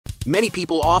Many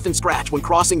people often scratch when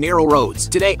crossing narrow roads.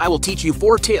 Today, I will teach you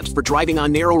 4 tips for driving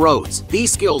on narrow roads.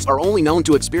 These skills are only known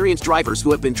to experienced drivers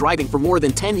who have been driving for more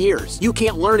than 10 years. You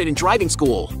can't learn it in driving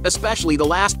school, especially the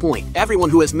last point. Everyone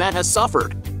who has met has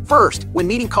suffered. First, when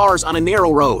meeting cars on a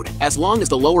narrow road, as long as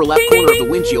the lower left corner of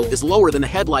the windshield is lower than the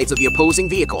headlights of the opposing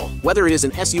vehicle, whether it is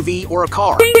an SUV or a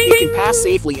car, it can pass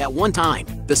safely at one time.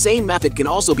 The same method can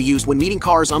also be used when meeting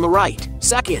cars on the right.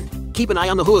 Second, keep an eye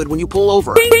on the hood when you pull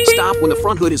over. Stop when the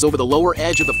front hood is over the lower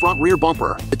edge of the front rear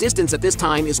bumper. The distance at this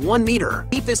time is 1 meter.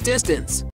 Keep this distance.